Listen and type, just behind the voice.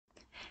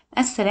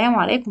السلام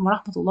عليكم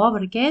ورحمة الله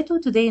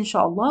وبركاته. Today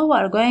inshallah we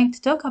are going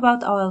to talk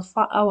about our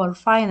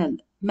final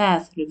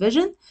math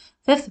revision,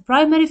 5th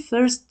primary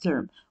first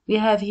term. We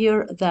have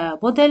here the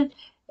model,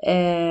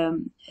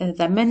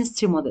 the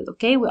ministry model.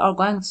 Okay, we are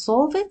going to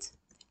solve it.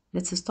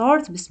 Let's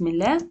start.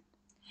 Bismillah.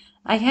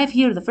 I have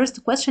here the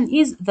first question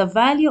is the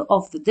value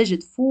of the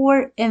digit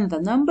 4 in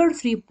the number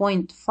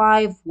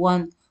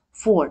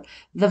 3.514.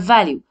 The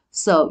value.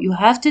 So you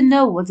have to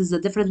know what is the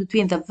difference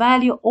between the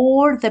value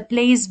or the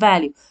place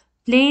value.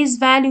 Place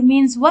value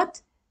means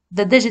what?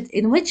 The digit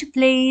in which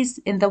place,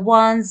 in the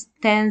ones,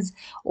 tens,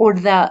 or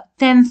the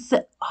tenth,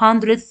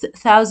 hundredth,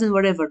 thousand,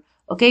 whatever.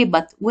 Okay,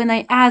 but when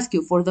I ask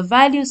you for the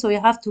value, so you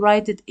have to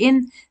write it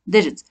in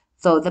digits.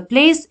 So the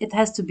place, it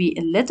has to be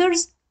in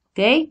letters,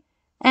 okay?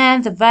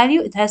 And the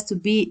value, it has to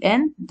be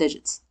in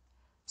digits.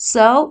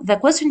 So the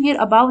question here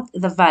about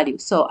the value.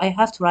 So I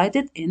have to write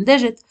it in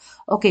digit.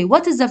 Okay,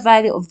 what is the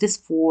value of this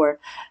 4?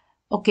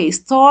 Okay,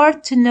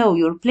 start to know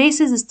your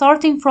places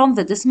starting from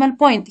the decimal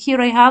point.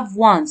 Here I have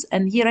ones,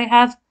 and here I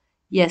have,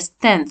 yes,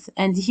 tenth,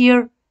 and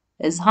here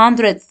is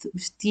hundredth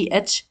with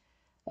th.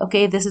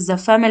 Okay, this is a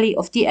family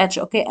of th.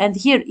 Okay, and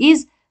here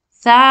is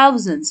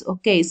thousands.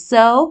 Okay,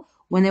 so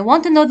when I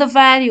want to know the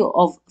value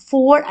of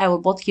 4, I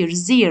will put here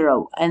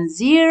 0 and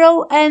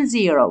 0 and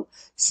 0.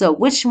 So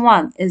which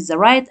one is the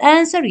right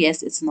answer?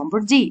 Yes, it's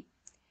number D.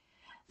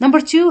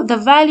 Number 2, the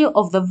value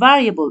of the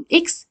variable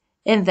x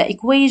in the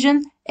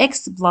equation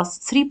x plus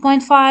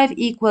 3.5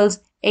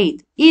 equals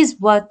 8 is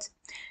what?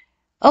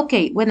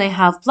 Okay, when I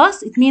have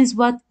plus, it means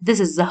what? This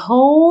is the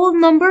whole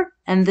number,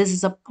 and this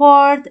is a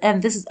part,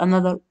 and this is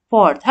another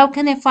part. How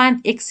can I find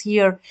x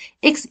here?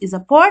 X is a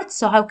part,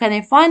 so how can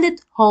I find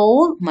it?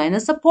 Whole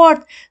minus a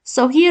part.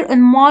 So here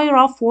in my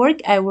rough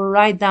work, I will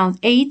write down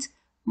 8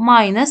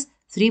 minus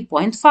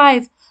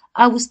 3.5.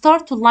 I will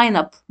start to line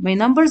up my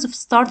numbers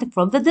starting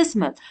from the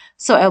decimal.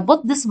 So I'll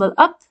put decimal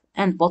up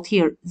and put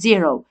here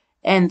 0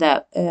 and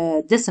the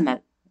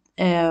decimal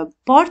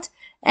part,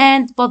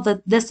 and put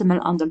the decimal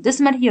under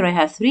decimal. Here I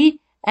have 3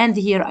 and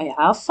here I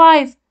have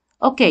 5.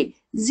 Okay,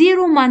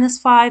 0 minus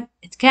 5,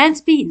 it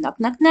can't be. Knock,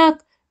 knock,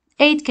 knock.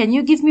 8, can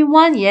you give me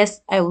 1?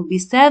 Yes, I will be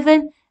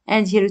 7.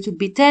 And here it will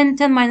be 10.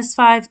 10 minus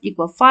 5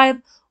 equals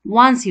 5.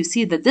 Once you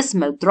see the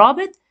decimal, drop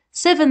it.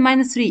 7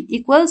 minus 3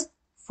 equals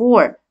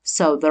 4.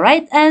 So the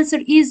right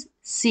answer is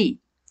C.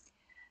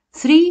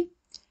 3.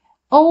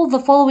 All the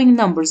following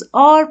numbers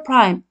are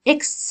prime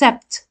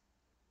except.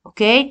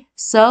 Okay,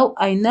 so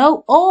I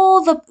know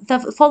all the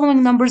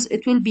following numbers,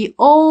 it will be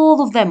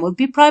all of them will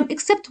be prime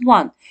except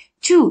 1.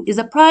 2 is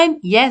a prime,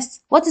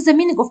 yes. What is the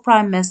meaning of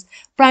prime, miss?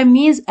 Prime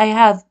means I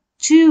have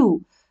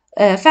 2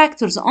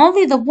 factors,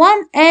 only the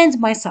 1 and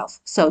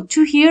myself. So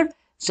 2 here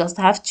just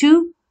have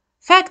 2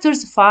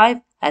 factors.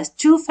 5 has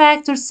 2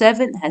 factors.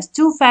 7 has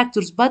 2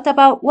 factors. But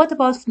what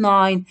about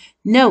 9?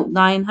 No,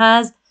 9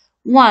 has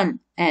 1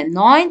 and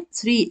 9,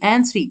 3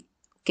 and 3.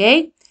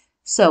 Okay,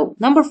 so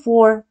number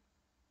 4.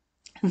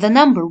 The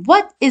number.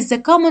 What is the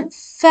common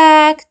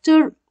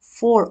factor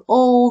for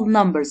all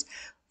numbers?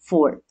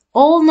 For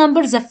all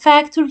numbers, the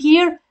factor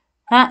here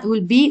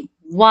will be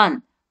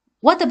 1.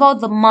 What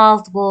about the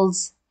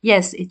multiples?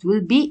 Yes, it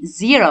will be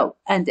 0.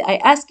 And I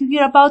ask you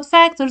here about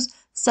factors,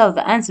 so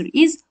the answer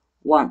is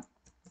 1.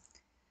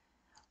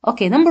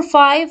 Okay, number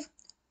 5,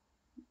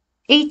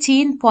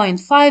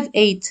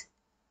 18.58.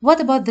 What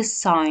about this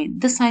sign?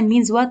 This sign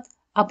means what?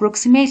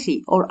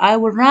 Approximately, or I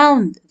will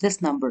round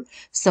this number.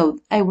 So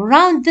I will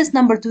round this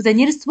number to the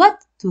nearest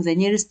what? To the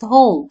nearest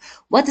whole.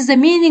 What is the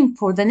meaning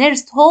for the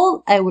nearest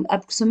whole? I will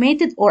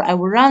approximate it, or I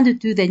will round it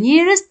to the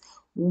nearest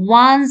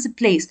ones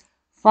place.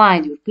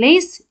 Find your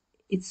place.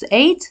 It's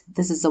 8.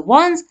 This is the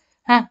ones.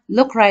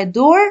 Look right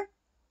door.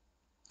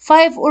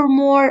 5 or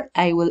more.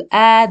 I will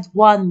add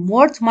 1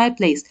 more to my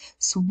place.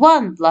 So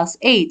 1 plus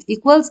 8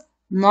 equals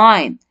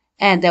 9.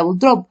 And I will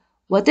drop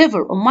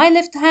whatever on my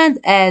left hand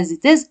as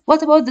it is.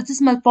 What about the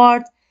decimal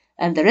part?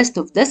 And the rest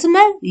of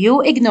decimal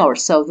you ignore.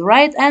 So the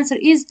right answer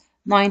is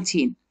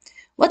 19.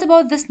 What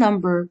about this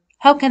number?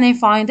 How can I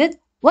find it?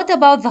 What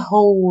about the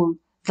whole?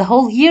 The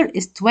whole here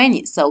is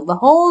 20. So the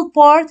whole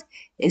part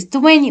is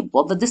 20.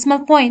 Put the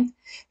decimal point.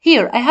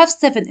 Here I have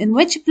 7. In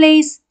which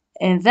place?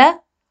 In the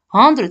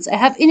hundreds. I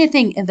have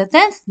anything in the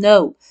tenth?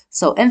 No.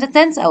 So in the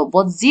tenth I will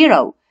put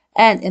 0.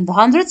 And in the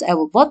hundreds I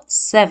will put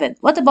 7.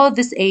 What about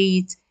this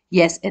 8?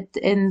 Yes, it's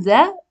in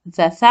the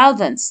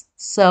thousands.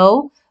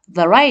 So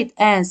the right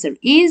answer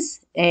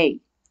is A.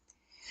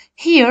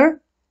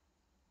 Here,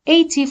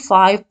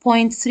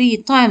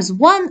 85.3 times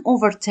 1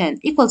 over 10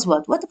 equals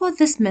what? What about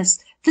this,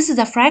 miss? This is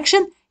a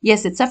fraction?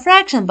 Yes, it's a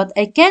fraction, but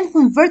I can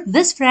convert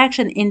this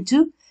fraction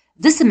into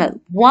decimal.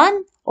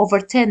 1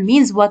 over 10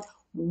 means what?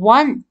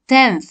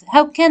 1/10.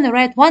 How can I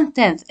write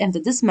 1/10 in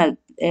the decimal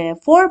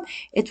form?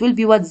 It will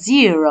be what?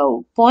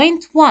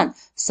 0.1.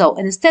 So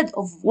instead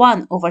of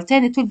 1 over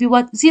 10, it will be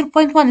what?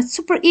 0.1. It's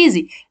super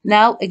easy.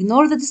 Now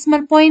ignore the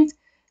decimal point.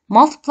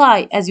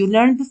 Multiply as you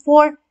learned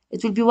before.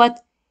 It will be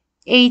what?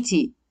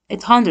 80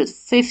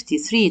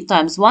 853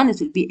 times 1, it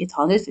will be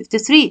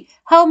 853.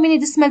 How many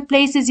decimal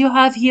places you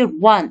have here?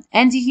 1.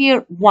 And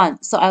here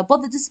 1. So I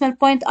put the decimal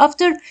point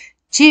after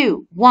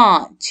 2.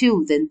 1,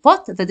 2. Then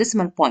put the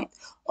decimal point.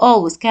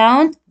 Always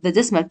count the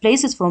decimal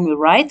places from your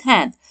right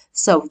hand.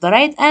 So the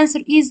right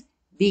answer is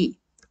B.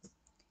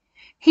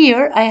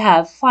 Here I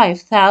have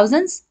 5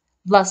 thousandths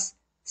plus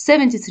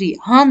 73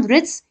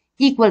 hundredths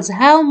equals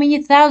how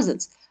many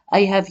thousands?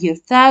 I have here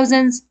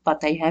thousands,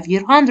 but I have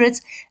here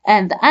hundreds,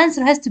 and the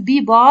answer has to be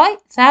by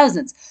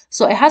thousands.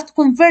 So I have to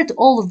convert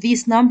all of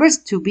these numbers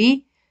to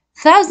be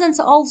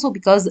thousands also,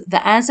 because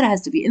the answer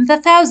has to be in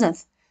the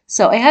thousandth.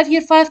 So I have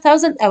here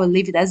 5,000. I will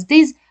leave it as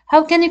this.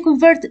 How can you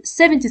convert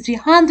 73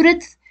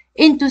 hundredths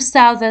into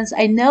thousands?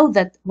 I know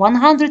that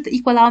 100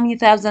 equal how many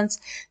thousands?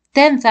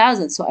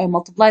 10,000. So I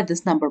multiply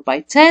this number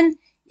by 10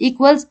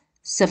 equals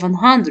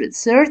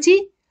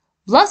 730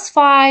 plus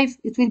 5.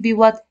 It will be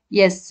what?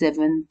 Yes,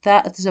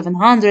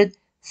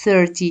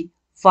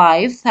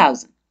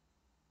 735,000.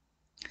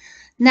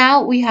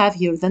 Now we have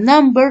here the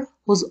number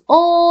whose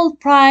all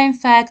prime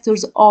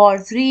factors are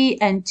 3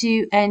 and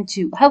 2 and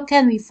 2. How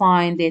can we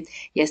find it?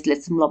 Yes,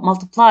 let's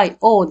multiply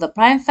all the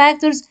prime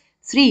factors.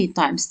 3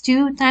 times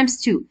 2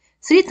 times 2.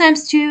 3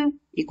 times 2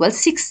 equals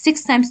 6.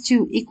 6 times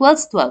 2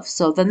 equals 12.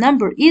 So the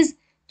number is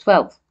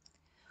 12.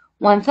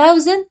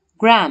 1,000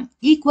 gram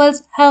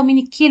equals how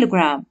many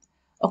kilogram?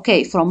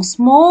 Okay, from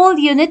small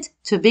unit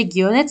to big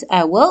unit,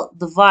 I will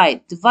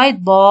divide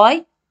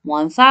by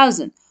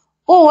 1,000.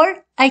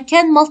 Or I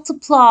can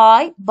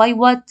multiply by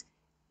what?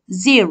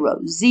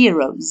 0,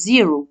 0,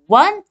 0,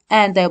 1,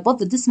 and I put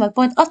the decimal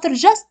point after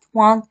just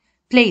one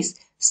place.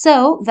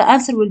 So the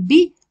answer will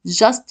be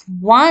just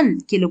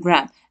 1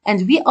 kilogram.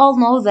 And we all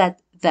know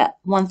that the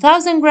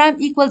 1,000 gram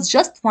equals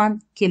just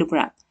 1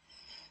 kilogram.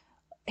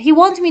 He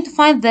wants me to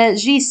find the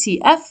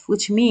GCF,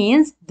 which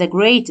means the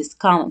greatest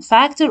common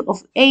factor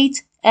of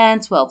 8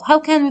 and 12. How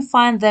can we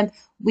find them?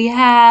 We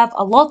have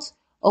a lot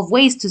of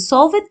ways to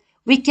solve it.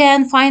 We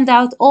can find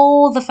out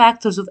all the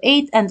factors of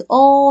 8 and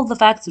all the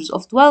factors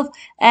of 12,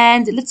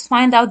 and let's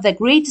find out the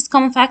greatest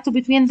common factor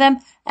between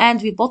them,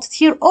 and we put it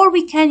here. Or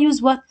we can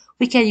use what?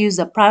 We can use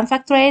the prime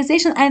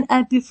factorization, and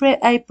I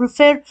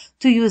prefer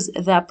to use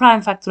the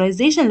prime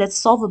factorization. Let's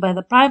solve it by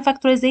the prime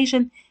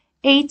factorization.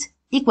 8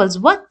 equals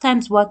what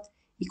times what?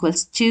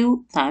 Equals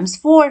 2 times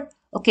 4.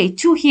 Okay,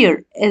 2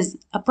 here is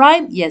a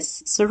prime.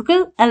 Yes,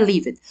 circle and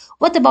leave it.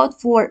 What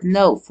about 4?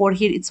 No, 4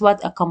 here, it's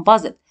what? A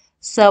composite.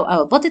 So I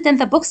will put it in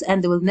the books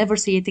and they will never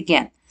see it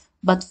again.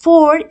 But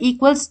 4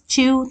 equals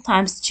 2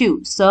 times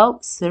 2. So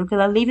circle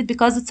and leave it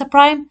because it's a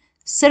prime.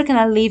 Circle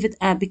and leave it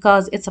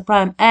because it's a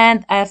prime.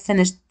 And I have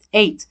finished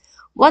 8.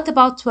 What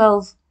about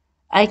 12?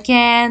 I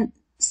can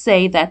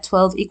say that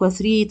 12 equals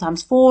 3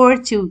 times 4,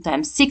 2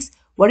 times 6,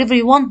 whatever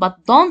you want,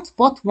 but don't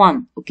put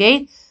 1,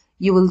 okay?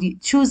 You will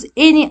choose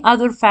any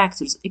other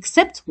factors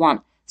except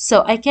 1.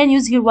 So I can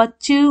use here what?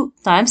 2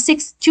 times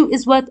 6. 2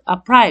 is what? A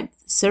prime.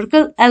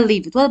 Circle and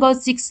leave it. What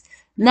about 6?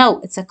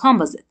 No, it's a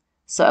composite.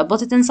 So I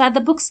put it inside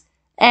the books.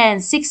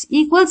 And 6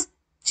 equals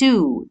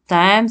 2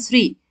 times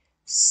 3.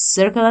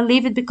 Circle and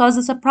leave it because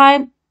it's a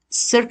prime.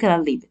 Circle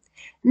and leave it.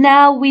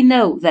 Now we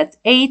know that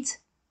 8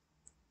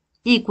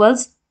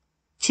 equals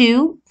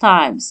 2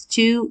 times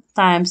 2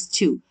 times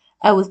 2.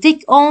 I will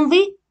take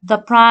only the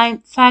prime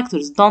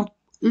factors. Don't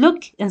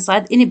look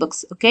inside any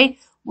books, okay?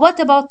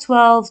 What about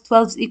 12?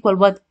 12 is equal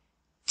what?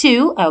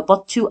 2. I will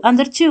put 2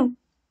 under 2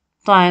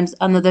 times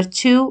another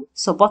 2.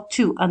 So put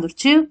 2 under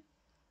 2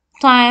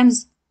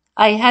 times,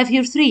 I have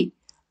here 3.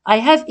 I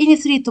have any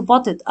 3 to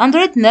put it under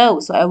it? No.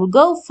 So I will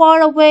go far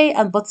away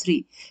and put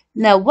 3.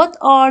 Now what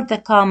are the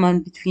common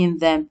between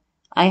them?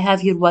 I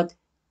have here what?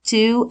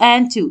 2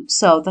 and 2.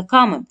 So the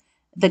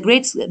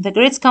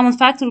greatest common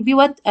factor will be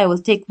what? I will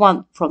take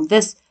 1 from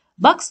this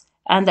box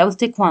and I will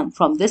take 1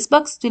 from this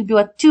box. It will be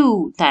what?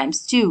 2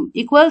 times 2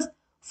 equals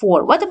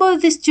 4. What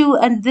about this 2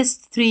 and this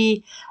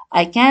 3?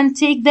 I can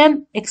take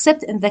them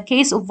except in the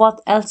case of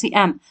what?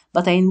 LCM.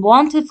 But I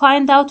want to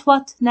find out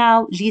what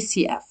now?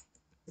 GCF.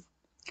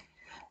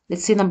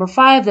 Let's see number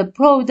 5. The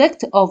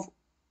product of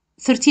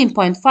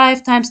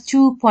 13.5 times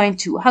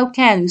 2.2. How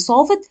can we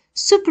solve it?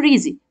 Super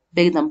easy.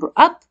 Big number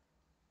up,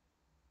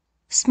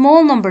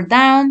 small number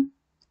down,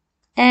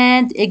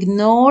 and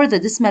ignore the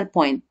decimal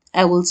point.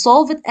 I will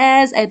solve it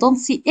as I don't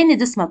see any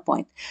decimal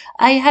point.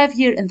 I have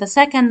here in the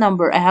second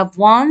number, I have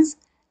ones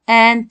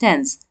and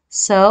tens.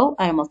 So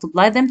I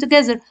multiply them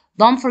together.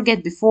 Don't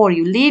forget, before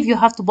you leave, you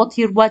have to put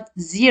here what?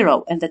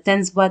 0 and the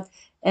tens what?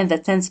 In the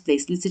tens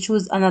place. Let's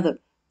choose another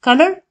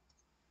color.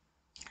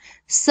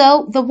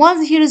 So the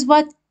ones here is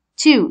what?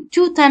 2.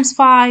 2 times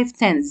 5,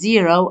 10,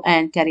 0,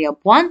 and carry up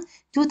 1.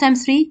 2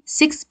 times 3,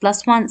 6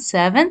 plus 1,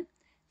 7.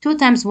 2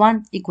 times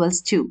 1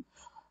 equals 2.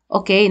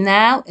 Okay,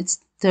 now it's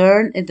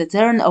the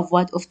turn of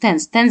what? Of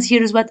tens. Tens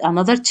here is what?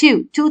 Another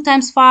 2. 2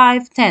 times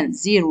 5, 10,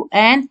 0,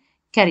 and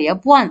carry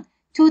up 1.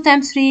 2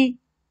 times 3,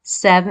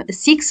 7,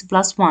 6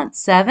 plus 1,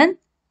 7.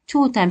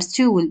 2 times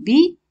 2 will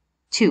be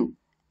 2.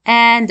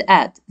 And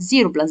add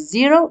 0 plus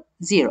 0,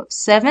 0.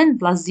 7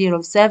 plus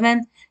 0,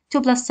 7.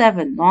 2 plus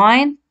 7,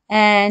 9.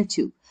 and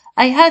 2.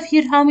 I have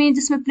here how many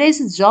decimal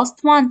places?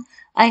 Just 1.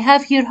 I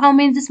have here how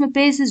many decimal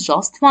places?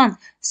 Just 1.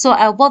 So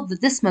I'll put the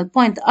decimal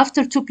point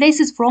after 2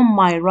 places from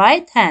my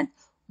right hand.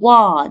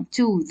 1,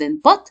 2,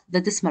 then put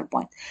the decimal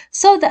point.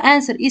 So the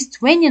answer is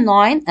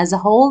 29 as a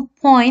whole,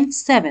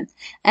 0.7.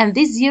 And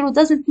this 0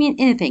 doesn't mean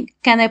anything.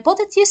 Can I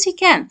put it? Yes, you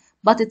can.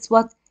 But it's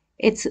what?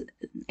 It's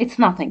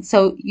nothing.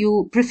 So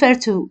you prefer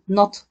to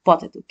not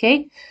put it,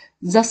 okay?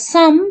 The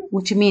sum,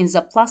 which means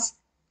the plus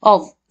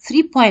of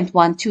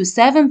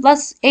 3.127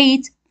 plus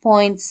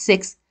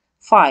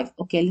 8.65.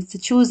 Okay, let's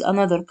choose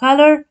another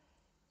color.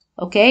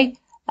 Okay,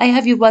 I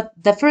have here what?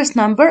 The first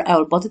number, I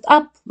will put it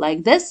up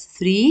like this,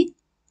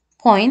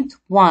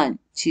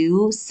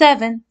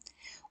 3.127.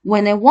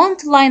 When I want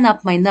to line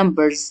up my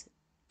numbers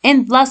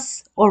in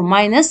plus or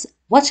minus,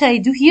 what shall I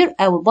do here?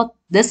 I will put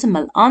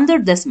decimal under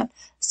decimal.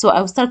 So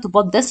I will start to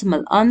put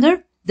decimal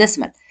under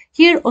decimal.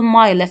 Here on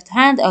my left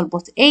hand, I will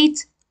put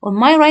 8. On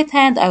my right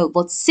hand, I will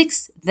put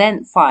 6,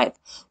 then 5.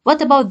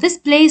 What about this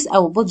place? I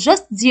will put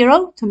just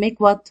 0 to make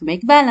what? To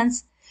make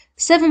balance.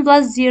 7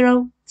 plus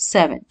 0,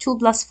 7. 2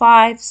 plus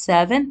 5,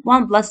 7.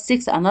 1 plus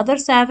 6, another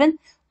 7.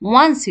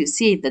 Once you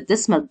see the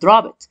decimal,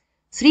 drop it.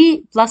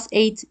 3 plus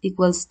 8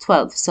 equals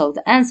 12. So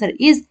the answer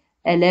is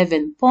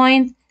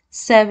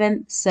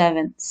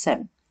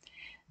 11.777.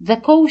 The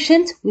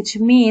quotient, which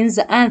means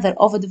the answer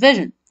of a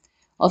division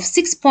of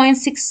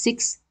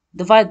 6.66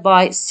 divided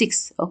by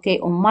 6. Okay,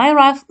 on my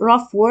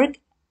rough work,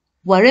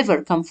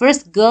 whatever come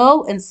first,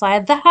 go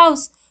inside the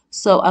house.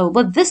 So I will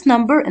put this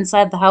number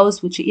inside the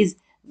house, which is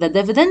the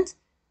dividend.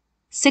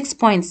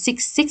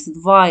 6.66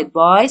 divided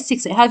by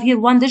 6. I have here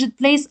one digit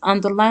place,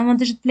 underline one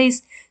digit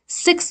place.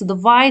 6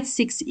 divided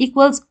 6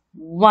 equals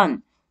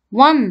 1.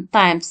 1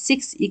 times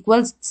 6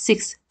 equals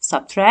 6.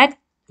 Subtract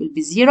will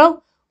be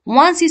 0.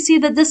 Once you see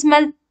the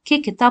decimal,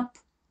 kick it up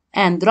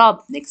and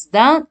drop next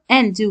down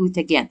and do it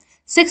again.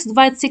 6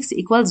 divided 6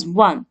 equals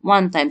 1.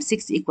 1 times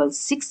 6 equals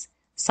 6.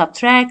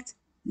 Subtract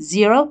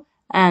 0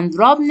 and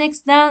drop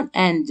next down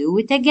and do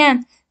it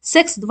again.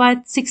 6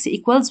 divided 6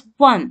 equals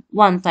 1.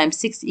 1 times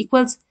 6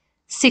 equals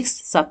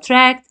 6.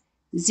 Subtract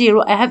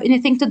 0. I have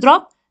anything to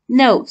drop?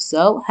 No.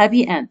 So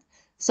happy end.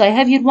 So I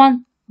have here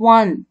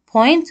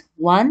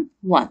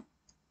 1.11.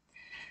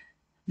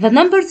 The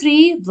number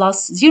 3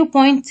 plus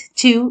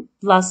 0.2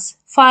 plus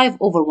 5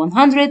 over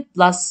 100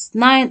 plus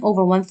 9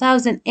 over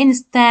 1000 in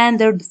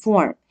standard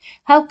form.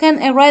 How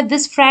can I write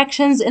these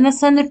fractions in a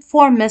standard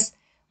form, miss?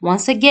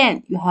 Once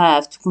again, you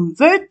have to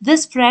convert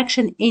this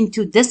fraction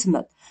into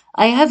decimal.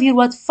 I have here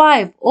what?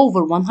 5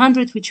 over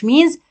 100, which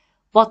means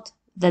put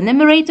the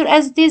numerator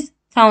as it is,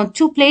 count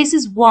 2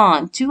 places,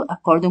 1, 2,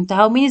 according to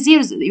how many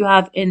zeros you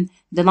have in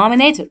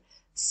denominator.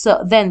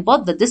 So then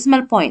put the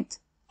decimal point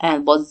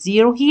and put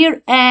 0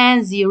 here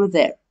and 0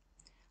 there.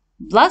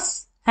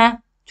 Plus, it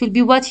will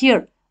be what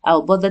here?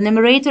 I'll put the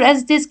numerator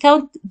as it is,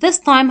 count this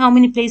time how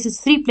many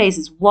places? 3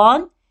 places,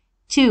 1,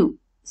 2,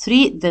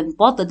 3, then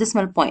put the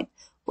decimal point.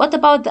 What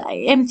about the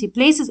empty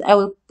places? I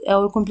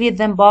will complete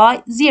them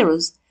by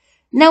zeros.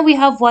 Now we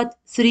have what?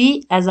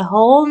 3 as a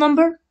whole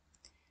number.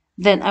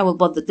 Then I will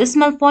put the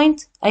decimal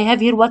point. I have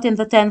here what in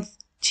the tenth?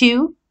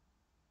 2.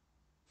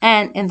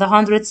 And in the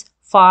hundreds?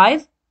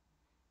 5.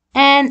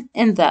 And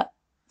in the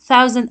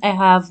thousand I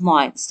have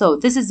 9. So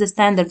this is the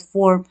standard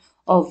form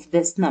of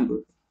this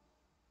number.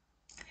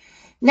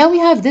 Now we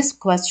have this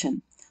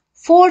question.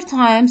 4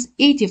 times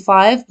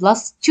 85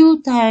 plus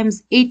 2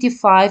 times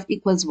 85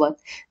 equals what?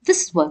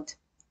 This is what?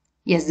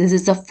 Yes, this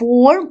is a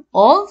form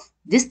of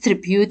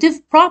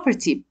distributive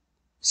property.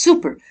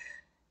 Super.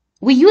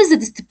 We use the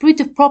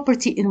distributive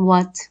property in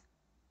what?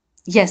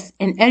 Yes,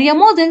 in area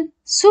model.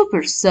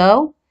 Super.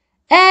 So,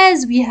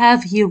 as we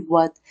have here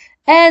what?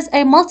 As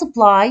I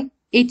multiply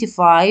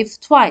 85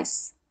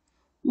 twice.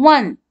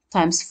 1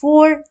 times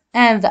 4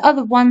 and the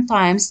other 1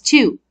 times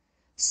 2.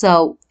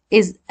 So,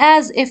 is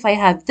as if I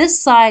have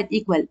this side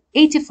equal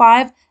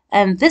 85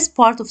 and this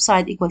part of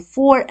side equal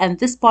 4 and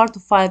this part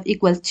of 5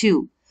 equal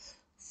 2.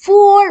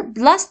 4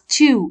 plus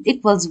 2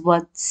 equals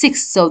what?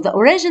 6. So the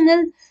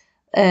original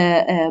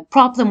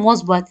problem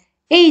was what?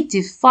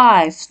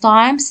 85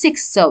 times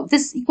 6. So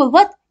this equal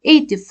what?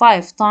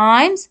 85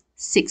 times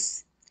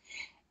 6.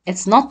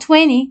 It's not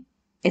 20.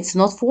 It's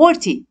not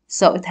 40.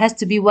 So it has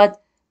to be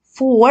what?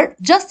 4.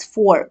 Just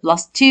 4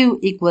 plus 2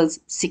 equals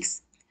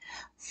 6.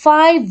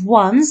 5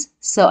 ones.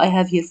 So I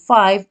have here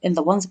 5 in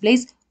the ones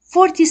place.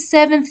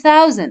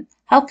 47,000.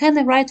 How can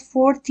I write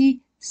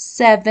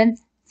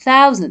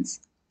 47,000?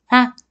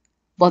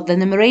 But the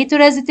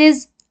numerator as it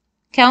is.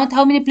 Count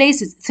how many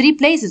places? 3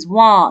 places.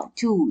 1,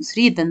 2,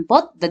 3. Then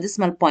put the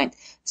decimal point.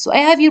 So I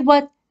have here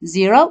what?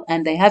 0.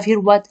 And I have here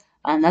what?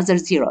 Another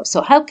 0.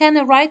 So how can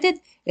I write it?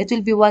 It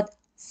will be what?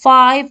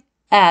 5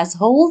 as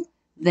whole.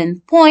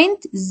 Then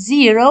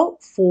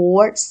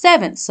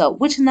 0.047. So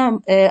which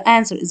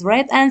answer is the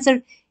right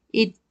answer?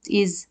 It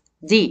is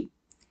D.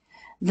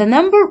 The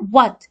number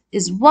what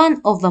is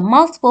one of the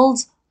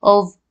multiples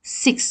of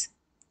 6?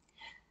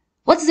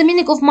 What is the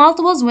meaning of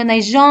multiples? When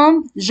I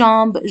jump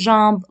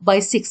by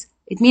 6.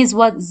 It means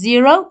what?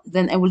 0.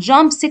 Then I will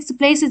jump 6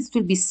 places. It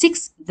will be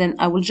 6. Then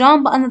I will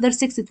jump another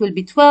 6. It will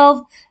be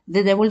 12.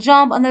 Then I will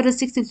jump another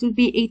 6. It will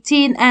be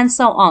 18, and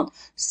so on.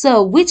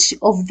 So which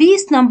of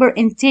these number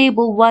in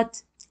table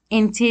what?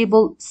 In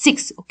table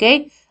 6,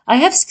 okay? I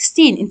have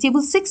 16 in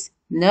table 6?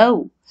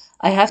 No.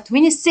 I have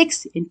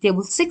 26 in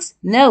table 6?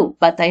 No.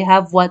 But I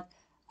have what?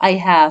 I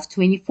have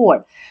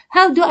 24.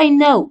 How do I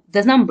know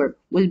the number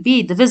will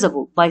be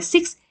divisible by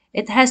 6?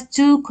 It has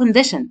two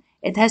conditions.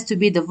 It has to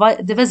be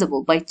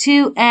divisible by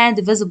 2 and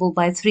divisible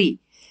by 3.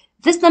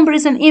 This number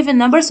is an even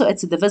number, so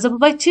it's divisible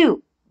by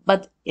 2.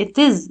 But it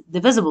is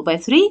divisible by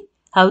 3.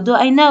 How do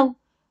I know?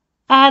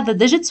 Add the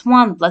digits.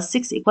 1 plus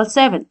 6 equals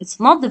 7. It's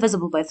not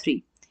divisible by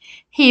 3.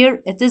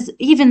 Here, it is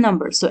even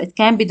number, so it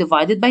can be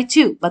divided by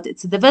 2. But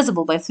it's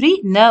divisible by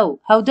 3?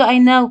 No. How do I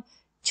know?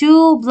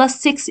 2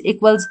 plus 6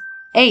 equals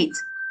 8.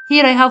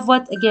 Here I have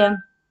what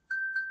again?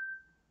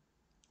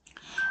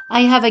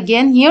 I have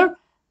again here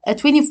a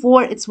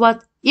 24. It's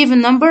what?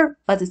 Even number,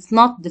 but it's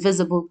not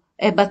divisible.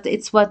 But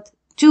it's what?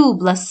 2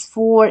 plus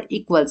 4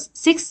 equals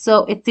 6,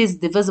 so it is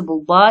divisible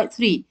by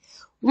 3.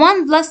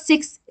 1 plus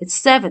 6, it's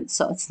 7,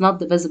 so it's not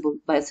divisible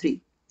by 3.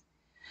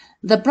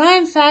 The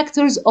prime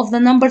factors of the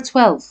number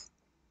 12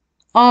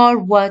 are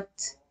what?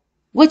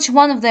 Which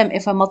one of them,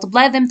 if I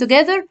multiply them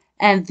together,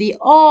 and they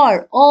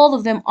are, all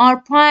of them are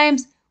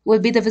primes, will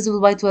be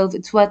divisible by 12?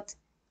 It's what?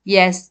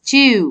 Yes,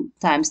 2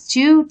 times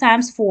 2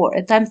 times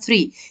 4 times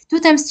 3. 2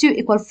 times 2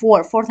 equals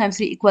 4. 4 times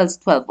 3 equals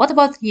 12. What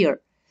about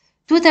here?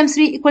 2 times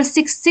 3 equals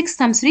 6. 6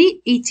 times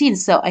 3, 18.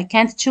 So I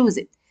can't choose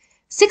it.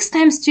 6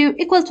 times 2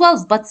 equals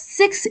 12. But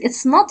 6,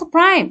 it's not a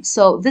prime.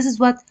 So this is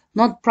what?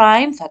 Not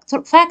prime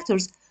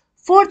factors.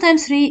 4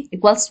 times 3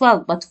 equals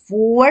 12. But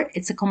 4,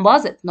 it's a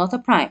composite, not a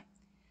prime.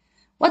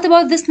 What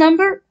about this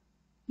number?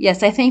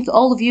 Yes, I think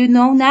all of you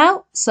know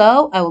now.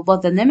 So I will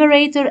put the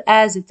numerator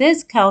as it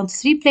is. Count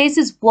 3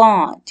 places.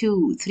 1,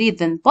 2, 3.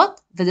 Then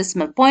put the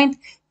decimal point.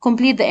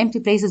 Complete the empty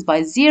places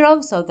by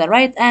 0. So the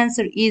right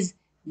answer is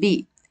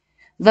B.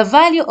 The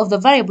value of the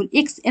variable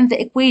x in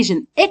the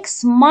equation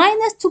x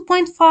minus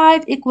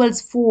 2.5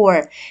 equals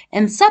 4.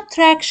 In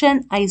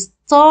subtraction, I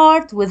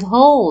start with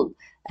whole.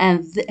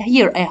 And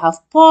here I have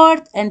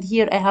part and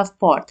here I have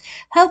part.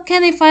 How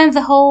can I find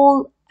the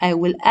whole? I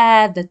will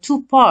add the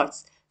two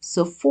parts.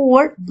 So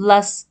 4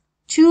 plus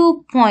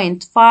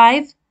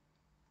 2.5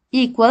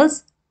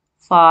 equals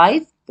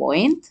 5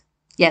 point.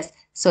 Yes,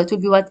 so it will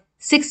be what?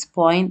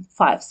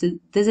 6.5. So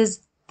this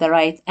is the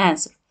right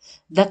answer.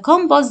 The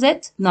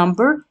composite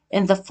number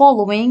in the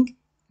following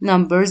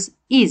numbers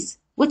is.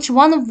 Which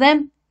one of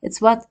them? It's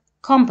what?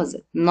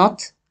 Composite,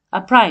 not a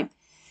prime.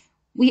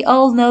 We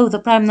all know the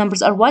prime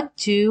numbers are what?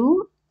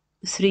 2,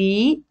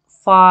 3,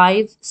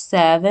 5,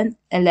 7,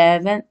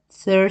 11,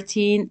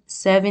 13,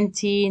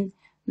 17,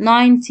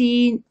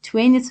 19,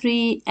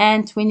 23,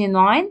 and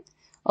 29.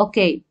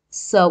 Okay,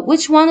 so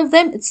which one of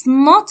them? It's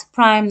not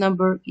prime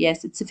number.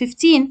 Yes, it's a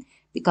 15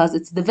 because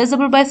it's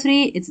divisible by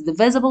 3, it's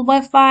divisible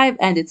by 5,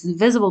 and it's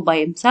divisible by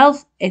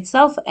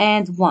itself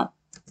and 1.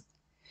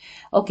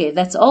 Okay,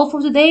 that's all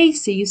for today.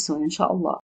 See you soon, inshallah.